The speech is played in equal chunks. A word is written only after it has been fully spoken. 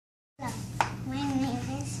My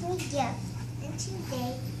name is Miko, and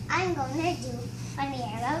today I'm going to do find the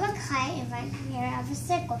area of a kite and find the area of a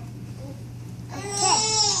circle.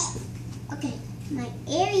 Okay, my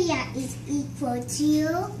area is equal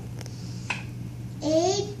to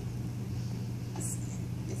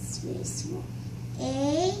it's very small,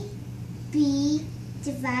 AB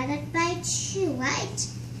divided by 2, right?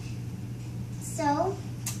 So,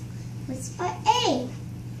 what's our A?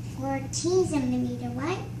 14 centimeter,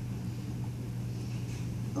 right?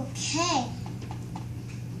 Okay.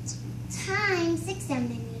 Times 6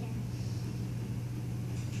 centimeter.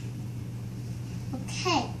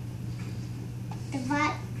 Okay.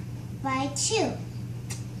 Divide by 2.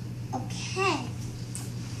 Okay.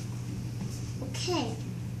 Okay.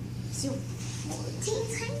 So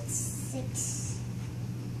 14 times 6.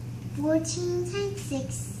 14 times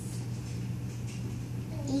 6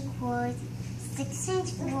 equals 6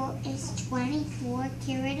 times 4 is 24,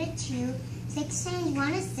 carry the 2. 6 times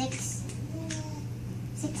 1 is 6.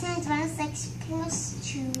 6 times 1 is 6 plus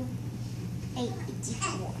 2,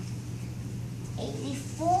 84.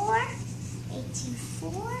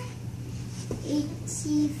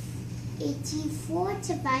 84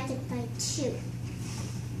 divided by 2.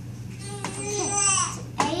 Okay, so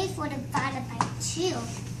 84 divided by 2.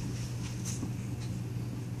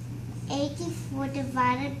 84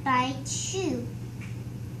 divided by 2.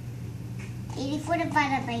 84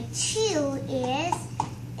 divided by 2 is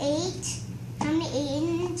 8. How many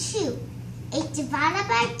 8 and 2? 8 divided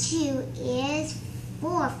by 2 is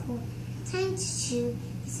 4. 4 times 2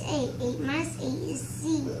 is 8. 8 minus 8 is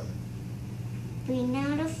 0. Bring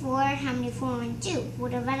down to 4. How many 4 and 2? 4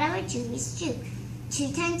 divided by 2 is 2.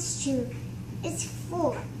 2 times 2 is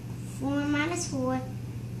 4. 4 minus 4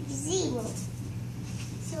 is 0.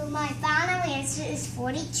 So my final answer is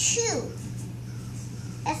 42.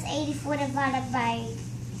 That's 84 divided by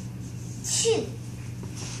 2.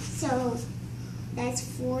 So that's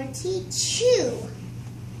 42.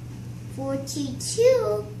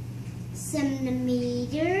 42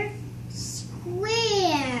 centimeter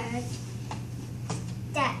squared.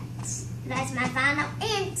 That's my final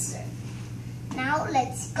answer. Now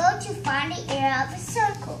let's go to find the area of a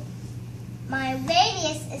circle. My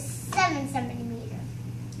radius is 7 centimeter.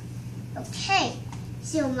 Okay,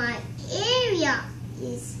 so my area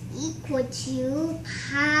is equal to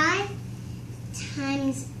pi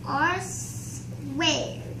times r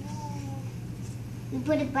squared. We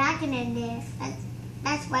put a bracket in there.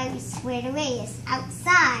 That's why we square the radius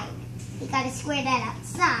outside. You gotta square that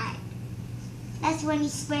outside. That's when you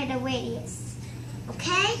square the radius.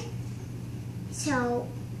 Okay? So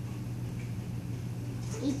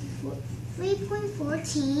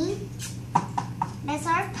 3.14. That's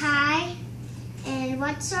our pi. And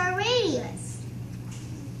what's our radius?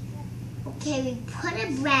 Okay, we put a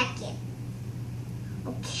bracket.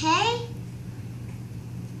 Okay?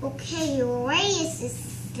 Okay, your radius is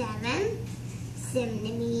 7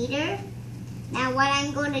 centimeter. Now what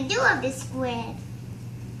I'm going to do of this square,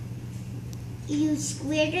 you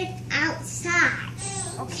squared it outside.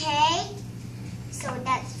 Okay? So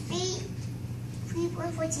that's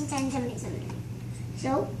 3.14 centimeters.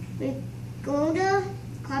 So we're going to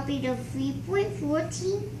copy the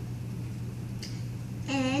 3.14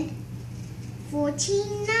 and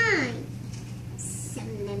 49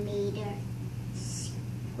 centimeter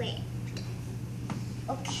squared.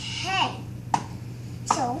 Okay,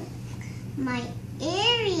 so my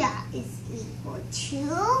area is equal to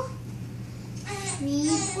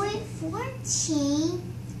 3.14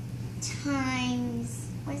 times,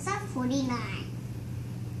 what's that, 49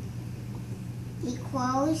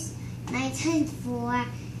 equals 9 times 4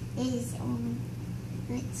 is,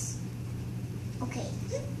 let's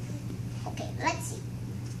see.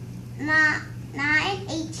 9,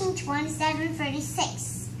 18, 27,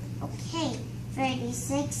 36. Okay,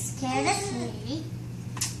 36, carry the 3.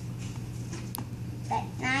 That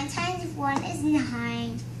 9 times 1 is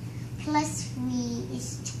 9. Plus 3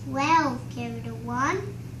 is 12, carry the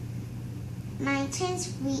 1. 9 times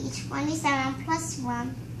 3 is 27, plus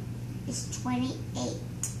 1 is 28.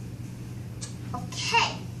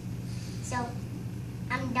 Okay, so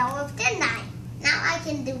I'm done with the 9. Now I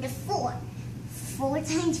can do the 4. 4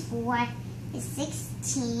 times 4 is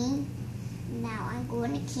 16. Now I'm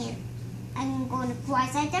going to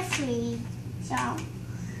cross out the 3. So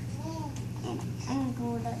I'm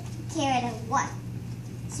going to carry the 1.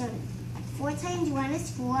 So 4 times 1 is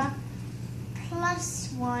 4 plus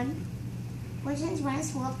 1. 4 times 1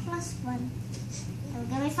 is 4 plus 1. That'll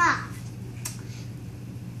give me 5.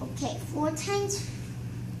 Okay, 4 times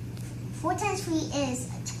 3 is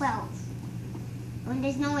 12. When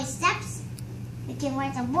there's no more steps, we can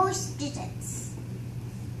write the most digits.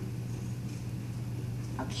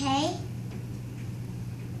 Okay?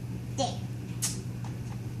 There.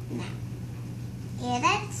 Now, add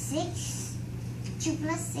that 6. 2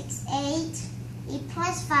 plus 6, 8. 8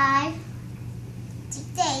 plus 5. 6,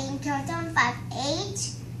 8. And count on 5.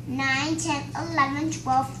 8, 9, 10, 11,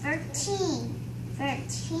 12, 13.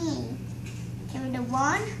 13. Carry the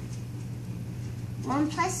 1. 1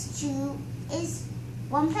 plus 2 is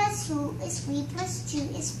 1 plus 2 is 3 plus 2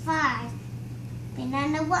 is 5.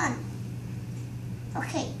 Banana 1.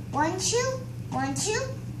 Okay, 1, 2, 1, 2.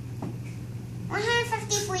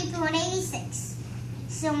 153.86.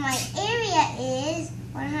 So my area is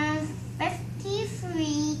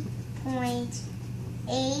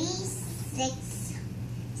 153.86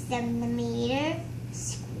 centimeter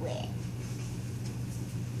square.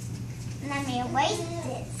 Let me erase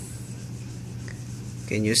this.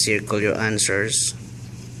 Can you circle your answers?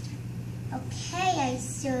 Okay, I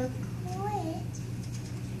circle it.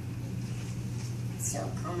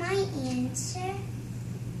 Circle my answer.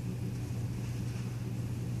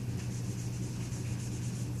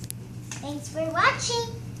 Thanks for watching.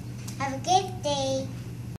 Have a good day.